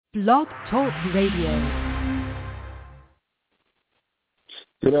Blog Talk Radio.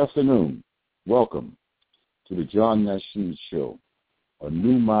 Good afternoon. Welcome to the John Nasheed Show, a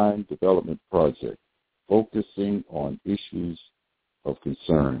new mind development project focusing on issues of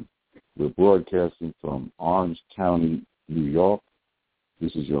concern. We're broadcasting from Orange County, New York.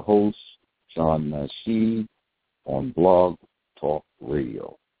 This is your host, John Nasheed, on Blog Talk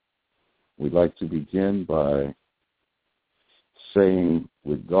Radio. We'd like to begin by saying,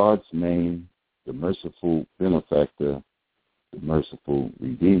 with God's name, the merciful benefactor, the merciful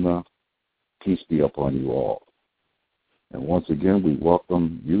Redeemer, peace be upon you all. And once again, we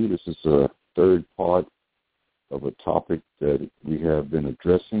welcome you. This is a third part of a topic that we have been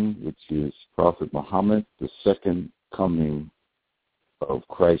addressing, which is Prophet Muhammad, the second coming of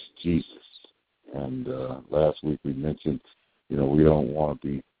Christ Jesus. And last week we mentioned, we don't want to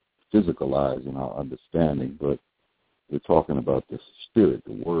be physicalizing our understanding, but we're talking about the spirit,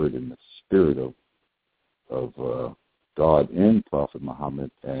 the word and the spirit of God in Prophet Muhammad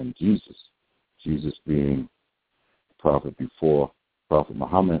and Jesus. Jesus being the prophet before Prophet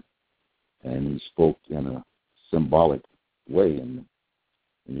Muhammad, and he spoke in a symbolic way in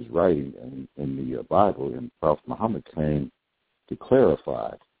his writing and in the Bible, and Prophet Muhammad came to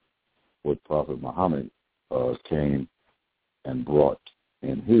clarify what Prophet Muhammad came and brought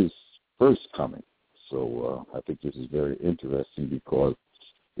in his first coming. So I think this is very interesting because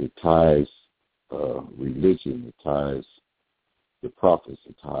it ties religion, it ties the prophets,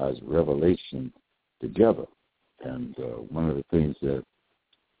 it ties revelation together. And one of the things that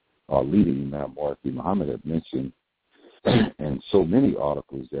our leading Imam Muhammad had mentioned in so many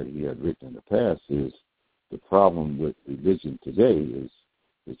articles that he had written in the past is the problem with religion today is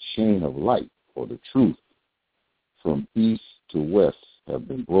the chain of light, or the truth, from east to west have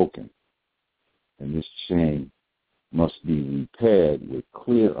been broken. And this chain must be repaired with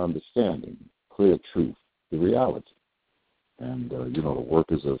clear understanding, clear truth, the reality. And, the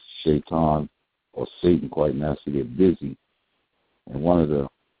workers of Shaitan or Satan quite naturally get busy. And one of the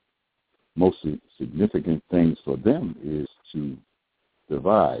most significant things for them is to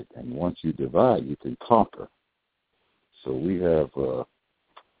divide. And once you divide, you can conquer. So we have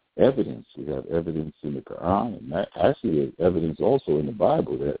evidence. We have evidence in the Quran, and actually evidence also in the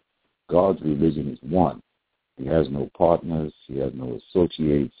Bible that God's religion is one. He has no partners. He has no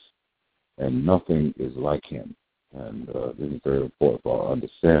associates, and nothing is like him. And this is very important for our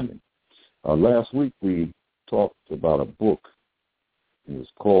understanding. Last week we talked about a book. It was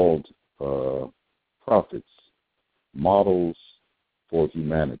called Prophets, Models for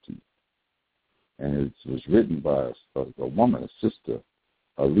Humanity. And it was written by a woman, a sister,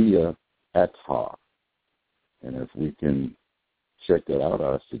 Aliyah Attar. And if we can check that out,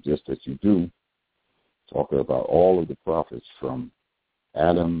 I suggest that you do. Talking about all of the prophets from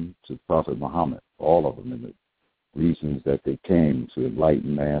Adam to Prophet Muhammad, all of them, and the reasons that they came to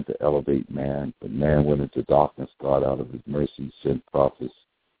enlighten man, to elevate man. But man went into darkness. God, out of his mercy, sent prophets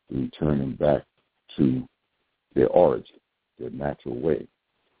to return them back to their origin, their natural way.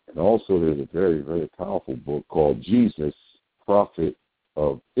 And also there's a very, very powerful book called Jesus, Prophet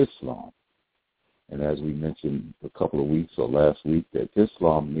of Islam. And as we mentioned a couple of weeks or last week, that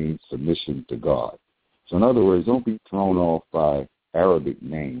Islam means submission to God. So in other words, don't be thrown off by Arabic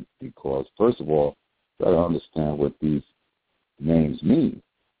names because, first of all, try to understand what these names mean.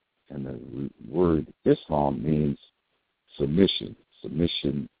 And the word Islam means submission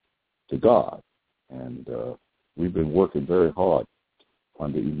to God. And we've been working very hard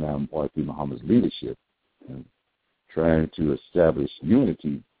under Imam Muhammad's leadership and trying to establish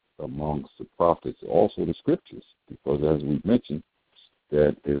unity amongst the prophets, also the scriptures, because as we mentioned,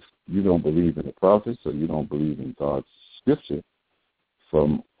 that if you don't believe in the prophets or you don't believe in God's scripture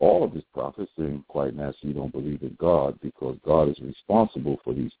from all of his prophets, then quite naturally you don't believe in God, because God is responsible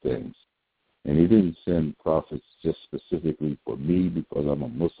for these things. And he didn't send prophets just specifically for me because I'm a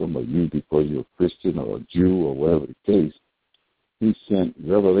Muslim, or you because you're a Christian or a Jew or whatever the case. He sent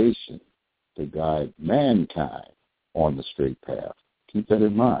revelation to guide mankind on the straight path. Keep that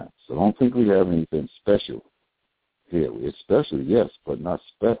in mind. So don't think we have anything special here. It's special, yes, but not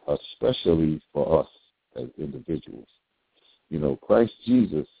especially for us as individuals. Christ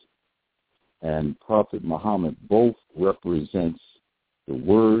Jesus and Prophet Muhammad both represents the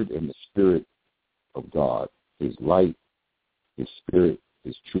Word and the Spirit of God, His light, His Spirit,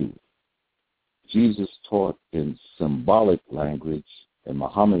 His truth. Jesus taught in symbolic language, and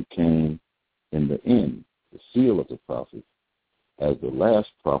Muhammad came in the end, the seal of the prophet, as the last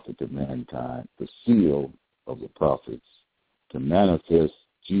prophet of mankind, the seal of the prophets, to manifest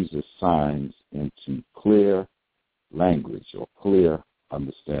Jesus' signs into clear language or clear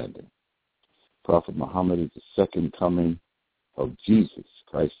understanding. Prophet Muhammad is the second coming of Jesus,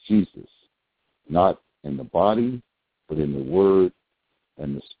 Christ Jesus, not in the body, but in the word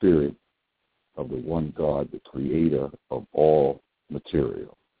and the spirit of the one God, the creator of all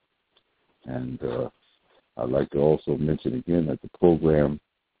material. And I'd like to also mention again that the program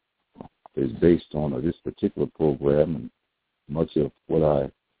is based on, or this particular program, and much of what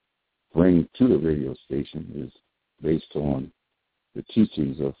I bring to the radio station is based on the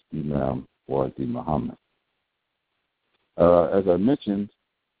teachings of Imam Wardi Muhammad. As I mentioned,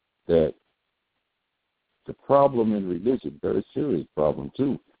 that the problem in religion, very serious problem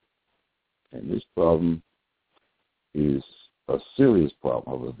too, and this problem is a serious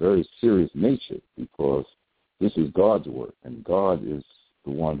problem of a very serious nature, because this is God's work, and God is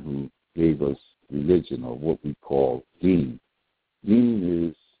the one who gave us religion, or what we call deen. Deen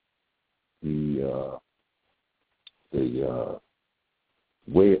is the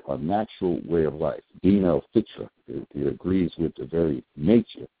way, a natural way of life. Deen al-fitra. It agrees with the very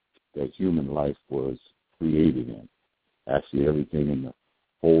nature that human life was created in. Actually, everything in the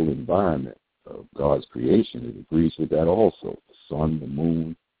whole environment of God's creation, it agrees with that also. The sun, the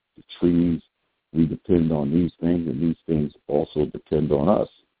moon, the trees, we depend on these things, and these things also depend on us.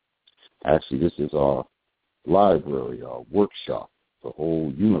 Actually, this is our library, our workshop, the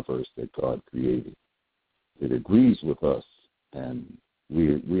whole universe that God created. It agrees with us, and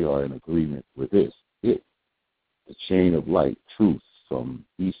we are in agreement with this. The chain of light, truth, from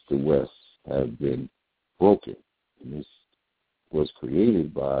east to west have been broken. And this was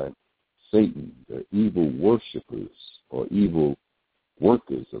created by Satan, the evil worshipers or evil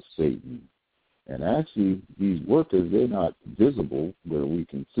workers of Satan. And actually, these workers, they're not visible where we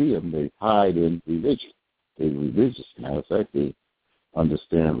can see them. They hide in religion. They're religious. Matter of fact, they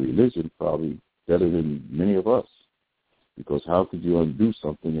understand religion probably better than many of us. Because how could you undo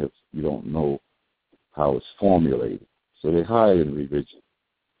something if you don't know how it's formulated? So they hide in religion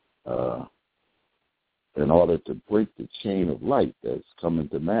in order to break the chain of light that's coming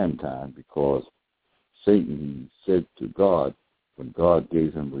to mankind, because Satan said to God, when God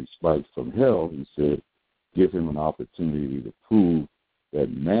gave him respite from hell, he said, give him an opportunity to prove that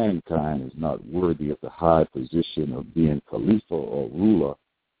mankind is not worthy of the high position of being Khalifa or ruler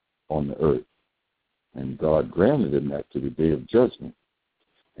on the earth. And God granted him that to the day of judgment.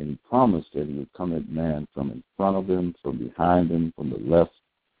 And he promised that he would come at man from in front of him, from behind him, from the left,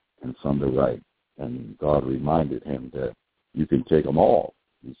 and from the right. And God reminded him that you can take them all.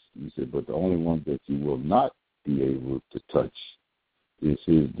 He said, but the only one that you will not be able to touch is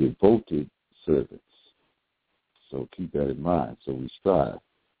his devoted servants. So keep that in mind. So we strive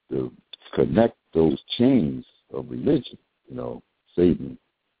to connect those chains of religion. You know, Satan,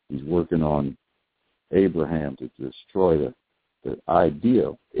 he's working on Abraham to destroy the idea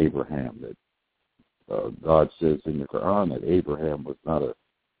of Abraham, that God says in the Quran that Abraham was not a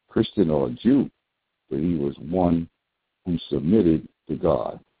Christian or a Jew, but he was one who submitted to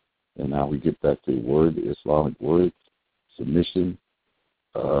God. And now we get back to the word, the Islamic word, submission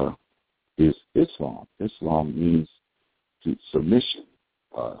is Islam. Islam means to submission.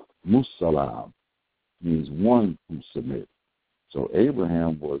 Musalam means one who submits. So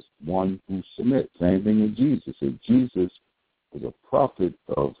Abraham was one who submit. Same thing with Jesus. And Jesus was a prophet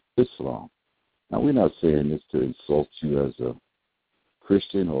of Islam. Now, we're not saying this to insult you as a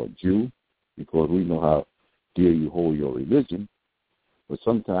Christian or a Jew, because we know how dear you hold your religion. But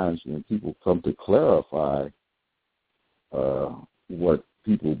sometimes when people come to clarify what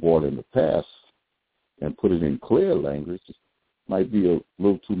people brought in the past and put it in clear language, it might be a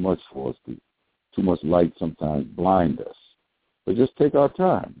little too much for us. Too much light sometimes blind us. But just take our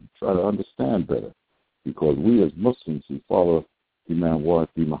time, try to understand better, because we as Muslims who follow Imam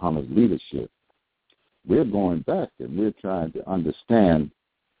Wardi Muhammad's leadership, we're going back and we're trying to understand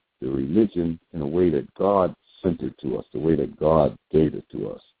the religion in a way that God sent it to us, the way that God gave it to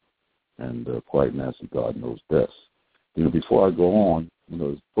us. And quite naturally, God knows best. You know, before I go on, you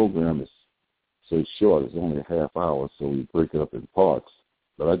know, this program is so short, it's only a half hour, so we break it up in parts.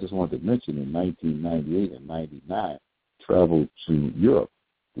 But I just wanted to mention in 1998 and 99, traveled to Europe.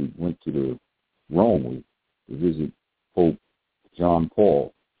 We went to Rome. We visited Pope John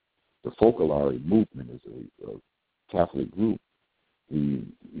Paul. The Focolare movement is a Catholic group. We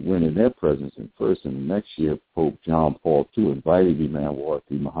went in their presence in first, and the next year Pope John Paul II invited Imam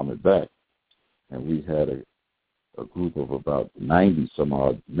Wardi Muhammad back. And we had a group of about 90 some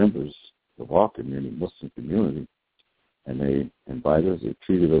odd members of our community, Muslim community, and they invited us. They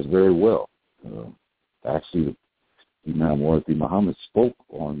treated us very well. Actually, Imam Wardi Muhammad spoke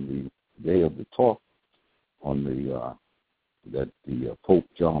on the day of the talk on the that the Pope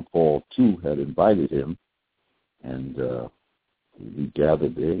John Paul II had invited him, and we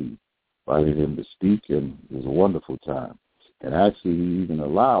gathered there. He invited him to speak, and it was a wonderful time. And actually, he even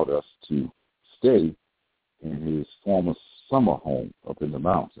allowed us to stay in his former summer home up in the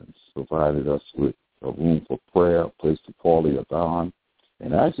mountains, provided us with a room for prayer, a place to call the Adhan,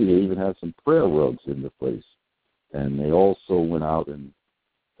 and actually they even had some prayer rugs in the place. And they also went out and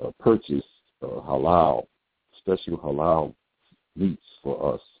purchased special halal meats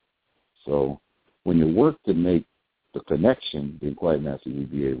for us. So when you work to make the connection, then quite naturally we'll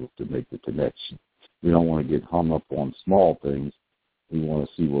be able to make the connection. We don't want to get hung up on small things. We want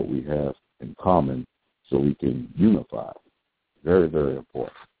to see what we have in common so we can unify. Very, very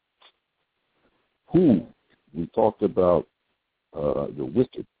important. Who? We talked about the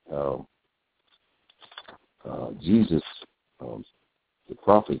wicked, how Jesus, the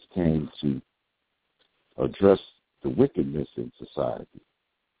prophets came to address the wickedness in society.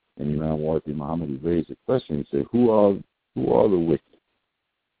 And Imam Warthi Muhammad, he raised a question. He said, who are the wicked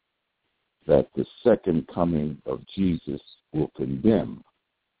that the second coming of Jesus will condemn?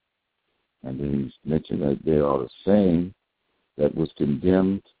 And then he mentioned that they are the same that was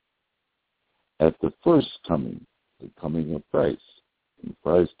condemned at the first coming, the coming of Christ. And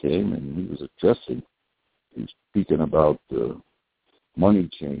Christ came and he was speaking about the money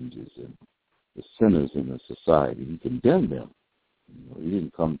changers and the sinners in the society. He condemned them. He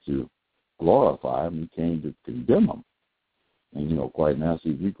didn't come to glorify them. He came to condemn them. And, quite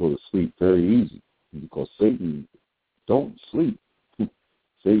naturally, we go to sleep very easy because Satan don't sleep.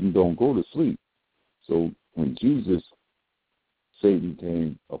 Satan don't go to sleep. So when Satan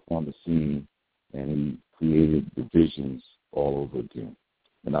came upon the scene and he created divisions all over again.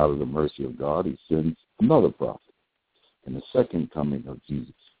 And out of the mercy of God, he sends another prophet in the second coming of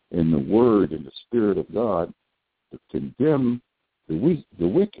Jesus. In the word and the spirit of God to condemn the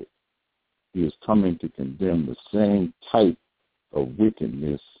wicked. He is coming to condemn the same type of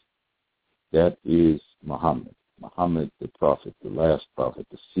wickedness that is Muhammad. Muhammad, the prophet, the last prophet,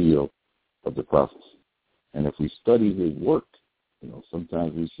 the seal of the prophecy. And if we study his work,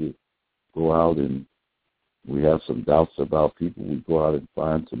 sometimes we should go out and we have some doubts about people. We go out and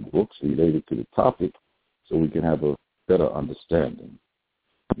find some books related to the topic so we can have a better understanding.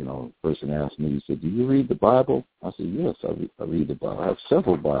 A person asked me, he said, do you read the Bible? I said, yes, I read the Bible. I have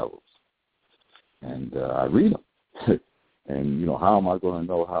several Bibles, and I read them. And, how am I going to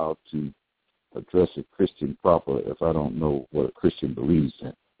know how to address a Christian proper if I don't know what a Christian believes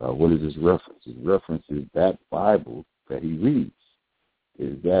in? What is his reference? His reference is that Bible that he reads.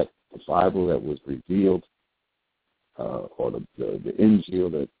 Is that the Bible that was revealed or the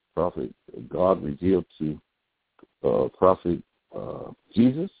Injil that God revealed to Prophet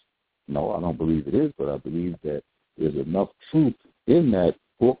Jesus? No, I don't believe it is, but I believe that there's enough truth in that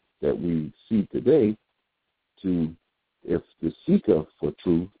book that we see today to, if the seeker for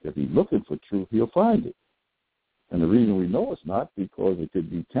truth, if he's looking for truth, he'll find it. And the reason we know it's not because it could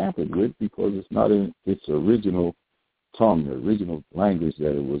be tampered with, because it's not in its original tongue, the original language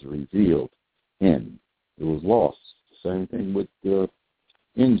that it was revealed in. It was lost. Same thing with the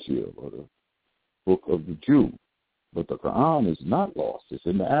Injil or the book of the Jew. But the Quran is not lost. It's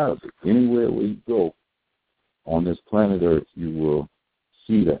in the Arabic. Anywhere where you go on this planet Earth, you will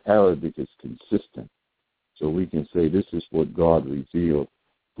see the Arabic is consistent. So we can say this is what God revealed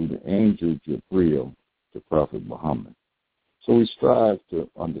through the angel Jibreel to Prophet Muhammad. So we strive to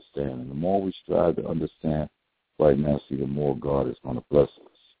understand. And the more we strive to understand, quite naturally, the more God is going to bless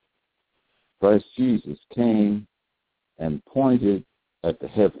us. Christ Jesus came and pointed at the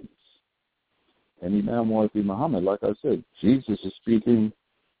heavens. And Imam Warthi Muhammad, like I said, Jesus is speaking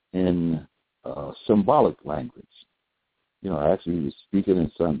in symbolic language. Actually he was speaking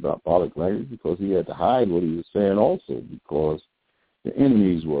in symbolic language because he had to hide what he was saying also because the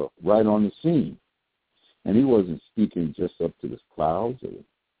enemies were right on the scene. And he wasn't speaking just up to the clouds or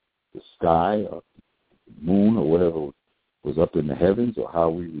the sky or the moon or whatever was up in the heavens or how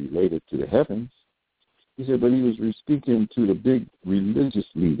we related to the heavens. He said, but he was speaking to the big religious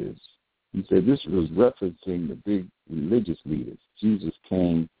leaders. He said this was referencing the big religious leaders. Jesus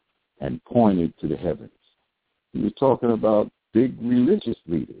came and pointed to the heavens. He was talking about big religious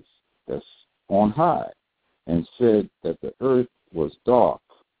leaders that's on high and said that the earth was dark.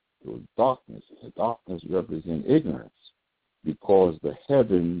 It was darkness. And darkness represents ignorance because the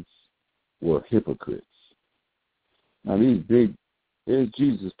heavens were hypocrites. Now there's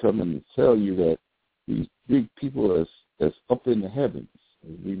Jesus coming to tell you that these big people that's up in the heavens,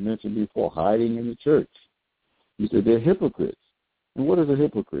 as we mentioned before, hiding in the church. He said they're hypocrites. And what is a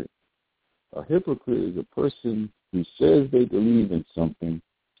hypocrite? A hypocrite is a person who says they believe in something,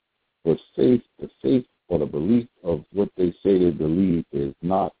 but the faith or the belief of what they say they believe is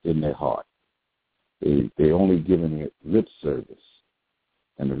not in their heart. They're only giving it lip service.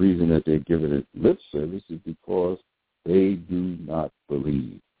 And the reason that they're giving it lip service is because they do not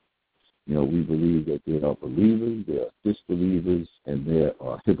believe. You know, we believe that there are believers, there are disbelievers, and there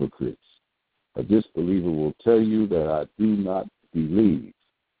are hypocrites. A disbeliever will tell you that I do not believe.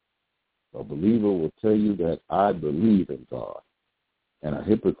 A believer will tell you that I believe in God. And a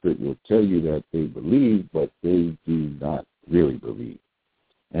hypocrite will tell you that they believe, but they do not really believe.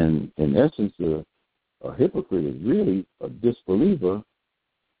 And in essence, a hypocrite is really a disbeliever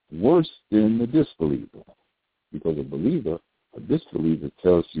worse than the disbeliever. Because a disbeliever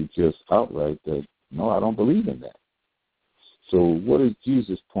tells you just outright that, no, I don't believe in that. So what is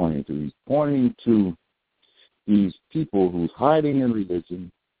Jesus pointing to? He's pointing to these people who's hiding in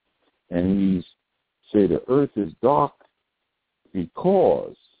religion, and he's say the earth is dark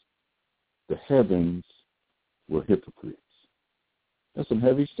because the heavens were hypocrites. That's some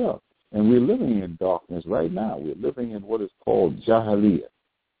heavy stuff. And we're living in darkness right now. We're living in what is called Jahiliyyah.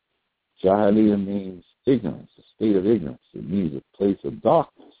 Jahiliyyah means ignorance, a state of ignorance. It means a place of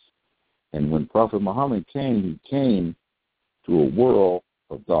darkness. And when Prophet Muhammad came, he came to a world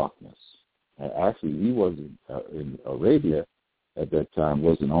of darkness. And actually, he wasn't in Arabia at that time,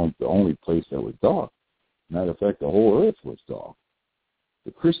 wasn't the only place that was dark. Matter of fact, the whole earth was dark.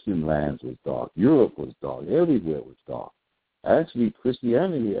 The Christian lands was dark. Europe was dark. Everywhere was dark. Actually,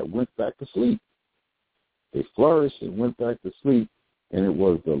 Christianity went back to sleep. They flourished and went back to sleep, and it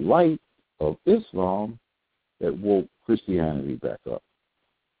was the light of Islam that woke Christianity back up.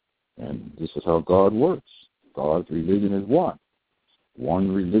 And this is how God works. God's religion is one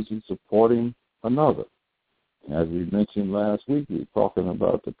religion supporting another. As we mentioned last week, we were talking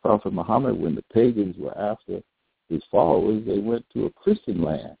about the Prophet Muhammad. When the pagans were after his followers, they went to a Christian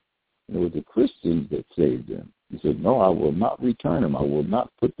land. And it was the Christians that saved them. He said, no, I will not return them. I will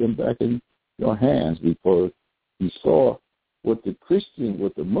not put them back in your hands, because he saw what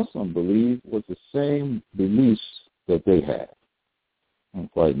the Muslim believed was the same beliefs that they had. And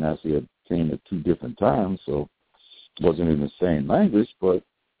quite naturally, it came at two different times, so it wasn't in the same language, but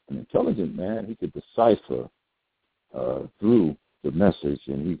an intelligent man, he could decipher through the message,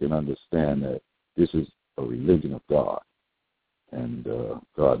 and he can understand that this is a religion of God, and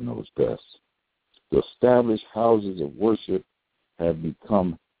God knows best. The established houses of worship have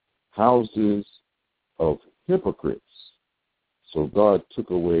become houses of hypocrites. So God took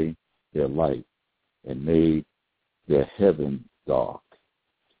away their light and made their heaven dark.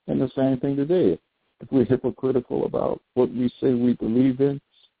 And the same thing today. If we're hypocritical about what we say we believe in,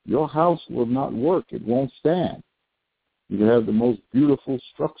 your house will not work. It won't stand. You can have the most beautiful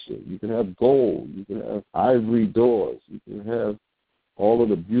structure. You can have gold. You can have ivory doors. You can have all of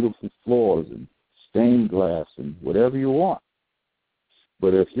the beautiful floors and stained glass and whatever you want.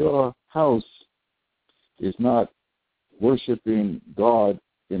 But if your house is not worshiping God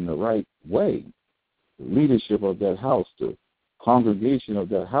in the right way, the leadership of that house, the congregation of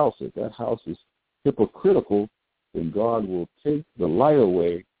that house, if that house is hypocritical, then God will take the light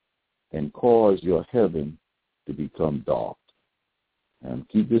away and cause your heaven to become dark. And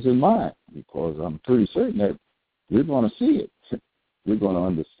keep this in mind, because I'm pretty certain that we're going to see it. We're going to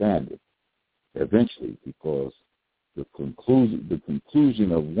understand it eventually, because the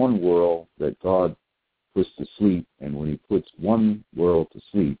conclusion of one world that God puts to sleep, and when he puts one world to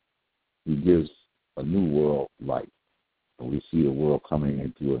sleep, he gives a new world light. And we see the world coming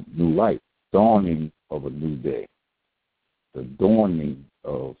into a new light, dawning of a new day, the dawning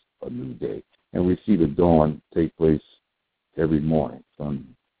of a new day. And we see the dawn take place every morning. From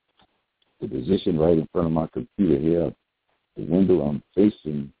the position right in front of my computer here, the window, I'm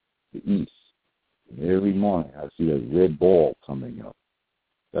facing the east. And every morning I see a red ball coming up.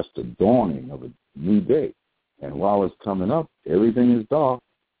 That's the dawning of a new day. And while it's coming up, everything is dark.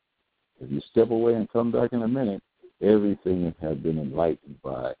 If you step away and come back in a minute, everything has been enlightened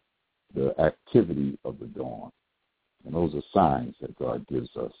by the activity of the dawn. And those are signs that God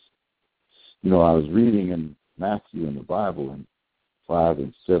gives us. You know, I was reading in Matthew in the Bible in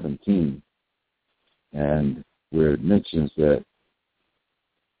 5:17, and where it mentions that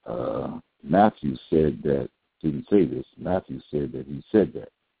Matthew said that, didn't say this, Matthew said that he said that.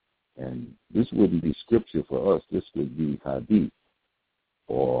 And this wouldn't be scripture for us. This would be hadith,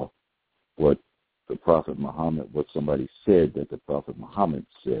 or what the Prophet Muhammad, what somebody said that the Prophet Muhammad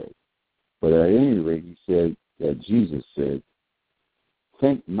said. But at any rate, he said that Jesus said,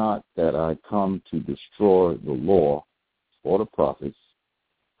 "Think not that I come to destroy the law or the prophets.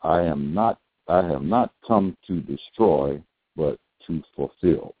 I I have not come to destroy, but to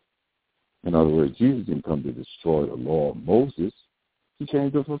fulfill. In other words, Jesus didn't come to destroy the law of Moses. He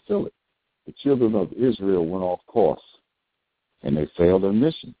came to fulfill it. The children of Israel went off course, and they failed their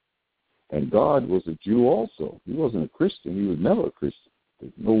mission. And God was a Jew also. He wasn't a Christian. He was never a Christian.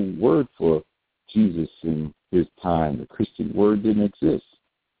 There's no word for Jesus in his time. The Christian word didn't exist.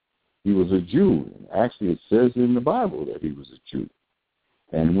 He was a Jew. Actually, it says in the Bible that he was a Jew.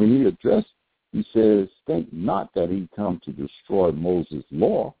 And when he addressed, he says, think not that he come to destroy Moses'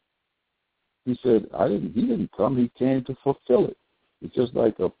 law. He said, he didn't come. He came to fulfill it. It's just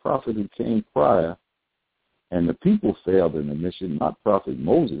like a prophet who came prior, and the people failed in the mission, not prophet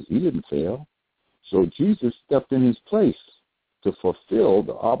Moses. He didn't fail. So Jesus stepped in his place to fulfill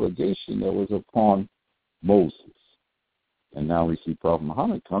the obligation that was upon Moses. And now we see Prophet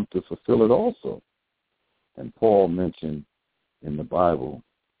Muhammad come to fulfill it also. And Paul mentioned in the Bible,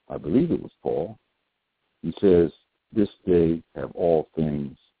 I believe it was Paul, he says, this day have all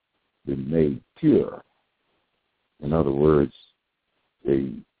things been made pure. In other words,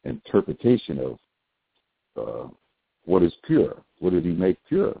 the interpretation of what is pure. What did he make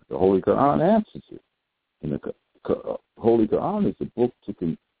pure? The Holy Quran answers it. And the Holy Quran is the book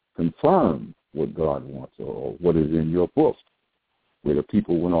to confirm what God wants or what is in your book, where the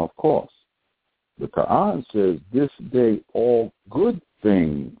people went off course. The Quran says, this day all good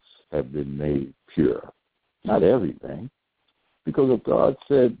things have been made pure. Not everything. Because if God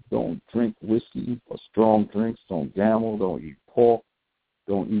said, don't drink whiskey or strong drinks, don't gamble, don't eat pork,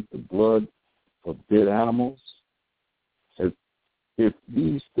 don't eat the blood of dead animals, if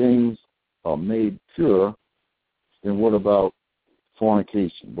these things are made pure, then what about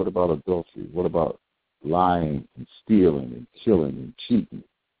fornication? What about adultery? What about lying and stealing and killing and cheating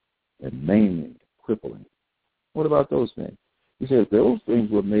and maiming and crippling? What about those things? He says those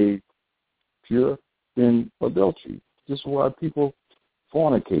things were made pure, then adultery. This is why people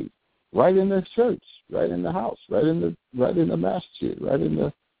fornicate right in their church, right in the house, right in the masjid, right in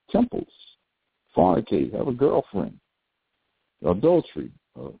the temples. Fornicate, have a girlfriend. Adultery,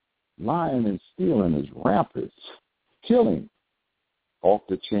 lying and stealing is rampant. Killing, off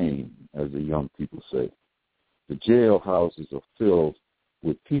the chain, as the young people say. The jailhouses are filled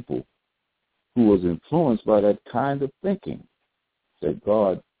with people who was influenced by that kind of thinking, that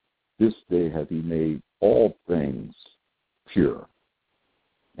God, this day hath he made all things pure.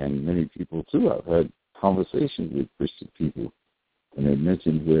 And many people, too, I've had conversations with Christian people, and they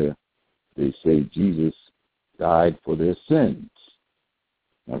mentioned where they say Jesus died for their sins.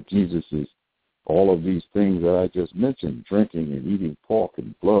 Now, Jesus is all of these things that I just mentioned, drinking and eating pork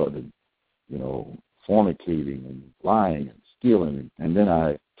and blood and, fornicating and lying and stealing. And then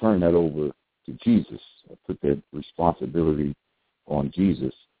I turn that over to Jesus. I put that responsibility on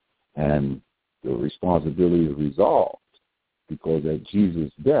Jesus. And the responsibility is resolved because at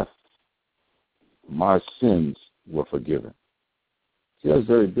Jesus' death, my sins were forgiven. See, that's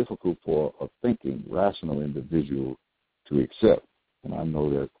very difficult for a thinking, rational individual to accept. And I know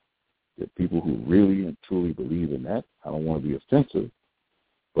that people who really and truly believe in that, I don't want to be offensive,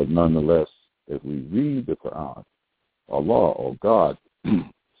 but nonetheless, if we read the Quran, Allah or God,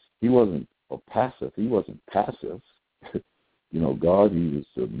 he wasn't passive. He wasn't passive. God, he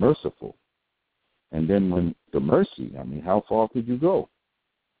was merciful. And then when the mercy, how far could you go?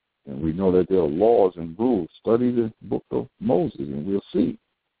 And we know that there are laws and rules. Study the book of Moses and we'll see.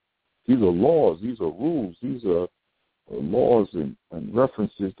 These are laws. These are rules. These are laws and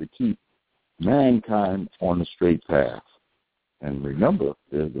references to keep mankind on the straight path. And remember,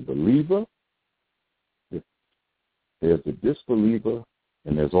 there's the believer, there's the disbeliever,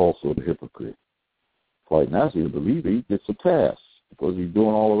 and there's also the hypocrite. Quite naturally, the believer, he gets a pass because he's doing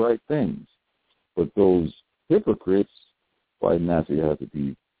all the right things. But those hypocrites, quite naturally, have to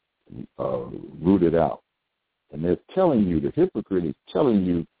be rooted out. And they're telling you, the hypocrite is telling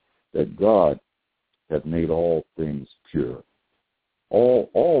you that God has made all things pure.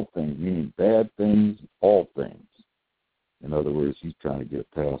 All things, meaning bad things, all things. In other words, he's trying to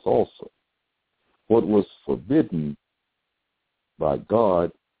get past also. What was forbidden by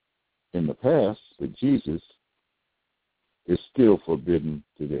God in the past with Jesus is still forbidden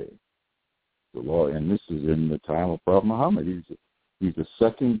today. The law, and this is in the time of Prophet Muhammad. He's the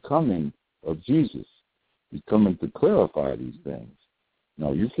second coming of Jesus. He's coming to clarify these things.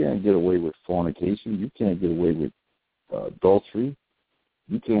 Now, you can't get away with fornication. You can't get away with adultery.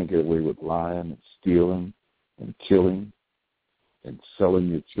 You can't get away with lying and stealing and killing and selling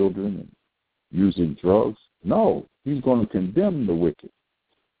your children and using drugs. No, he's going to condemn the wicked.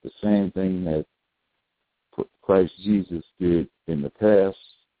 The same thing that Christ Jesus did in the past,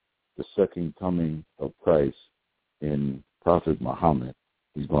 the second coming of Christ in Prophet Muhammad,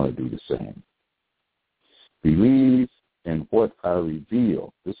 he's going to do the same. Believe in what I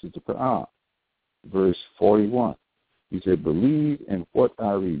reveal. This is the Quran, verse 41. He said, believe in what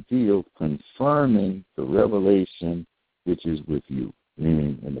I reveal, confirming the revelation which is with you,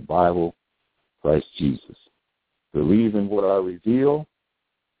 meaning in the Bible, Christ Jesus. Believe in what I reveal,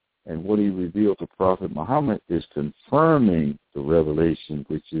 and what he revealed to Prophet Muhammad is confirming the revelation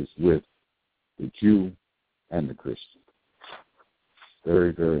which is with the Jew and the Christian.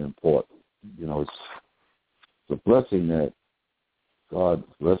 Very, very important. You know, it's a blessing that God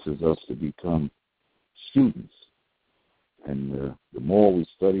blesses us to become students. And the more we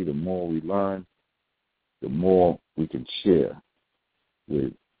study, the more we learn, the more we can share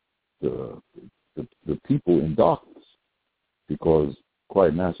with the people in darkness. Because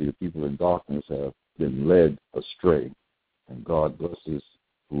quite naturally, the people in darkness have been led astray. And God blesses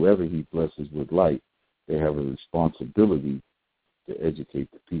whoever he blesses with light. They have a responsibility to educate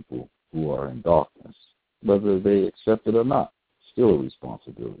the people who are in darkness. Whether they accept it or not, still a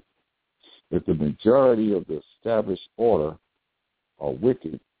responsibility. If the majority of the established order are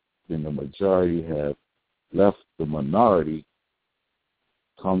wicked, then the majority have left the minority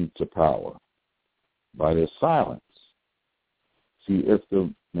come to power by their silence. See, if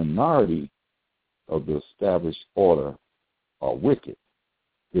the minority of the established order are wicked,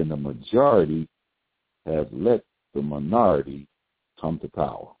 then the majority have let the minority come to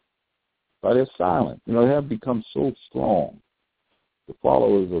power by their silence. You know, they have become so strong. The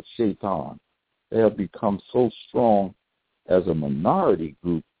followers of Shaitan, they have become so strong as a minority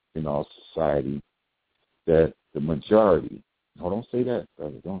group in our society that the majority, no, don't say that,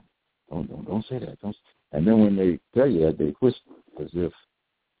 brother, don't say that. And then when they tell you that, they whisper as if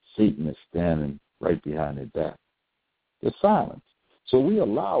Satan is standing right behind their back. They're silent. So we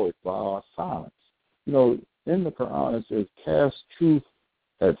allow it by our silence. You know, in the Quran it says, cast truth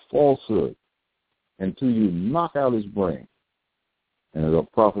at falsehood until you knock out his brain. And the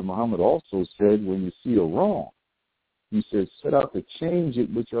Prophet Muhammad also said, when you see a wrong, he said, set out to change it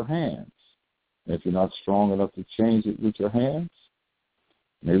with your hands. And if you're not strong enough to change it with your hands,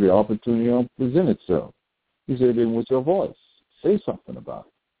 maybe the opportunity will present itself. He said, then with your voice, say something about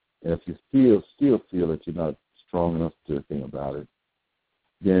it. And if you still feel that you're not strong enough to do anything about it,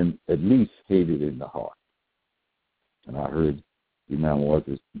 then at least hate it in the heart. And I heard Imam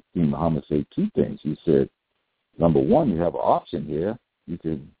Muhammad say two things. He said, number one, you have an option here. You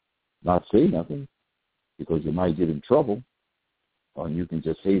can not say nothing because you might get in trouble, or you can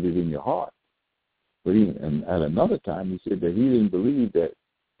just hate it in your heart. But and at another time, he said that he didn't believe that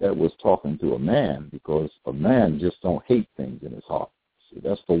was talking to a man, because a man just don't hate things in his heart. See,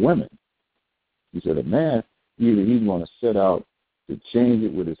 that's for women. He said a man, either he's going to set out to change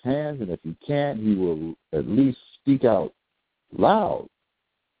it with his hands, and if he can't, he will at least speak out loud.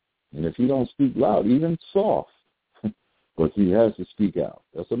 And if he don't speak loud, even soft, but he has to speak out.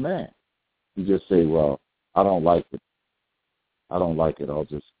 That's a man. You just say, well, I don't like it. I'll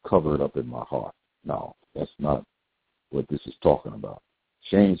just cover it up in my heart. No, that's not what this is talking about.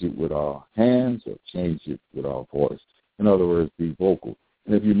 Change it with our hands or change it with our voice. In other words, be vocal.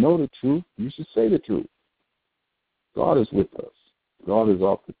 And if you know the truth, you should say the truth. God is with us. God is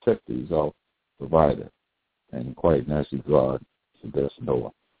our protector. He's our provider. And quite naturally, God is the best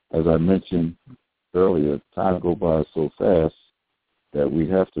knower. As I mentioned earlier, time goes by so fast that we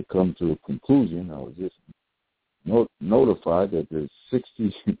have to come to a conclusion. I was just notified that there's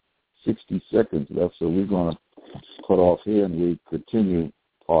 60 seconds left, so we're going to cut off here, and we continue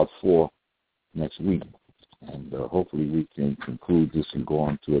part 4 next week. And hopefully we can conclude this and go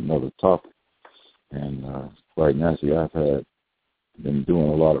on to another topic. And quite naturally, I've been doing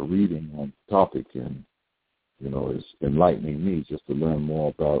a lot of reading on the topic, and it's enlightening me just to learn more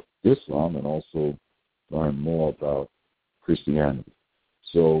about Islam and also learn more about Christianity.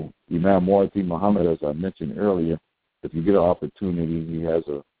 So Imam Muhammad, as I mentioned earlier, if you get an opportunity,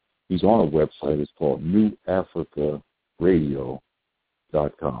 he's on a website. It's called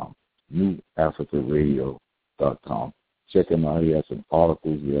newafricaradio.com. newafricaradio.com. Check him out. He has some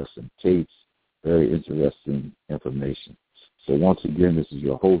articles. He has some tapes. Very interesting information. So once again, this is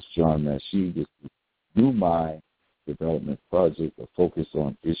your host, John Nasheed. This is New Mind Development Project, a focus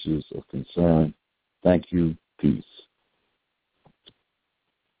on issues of concern. Thank you. Peace.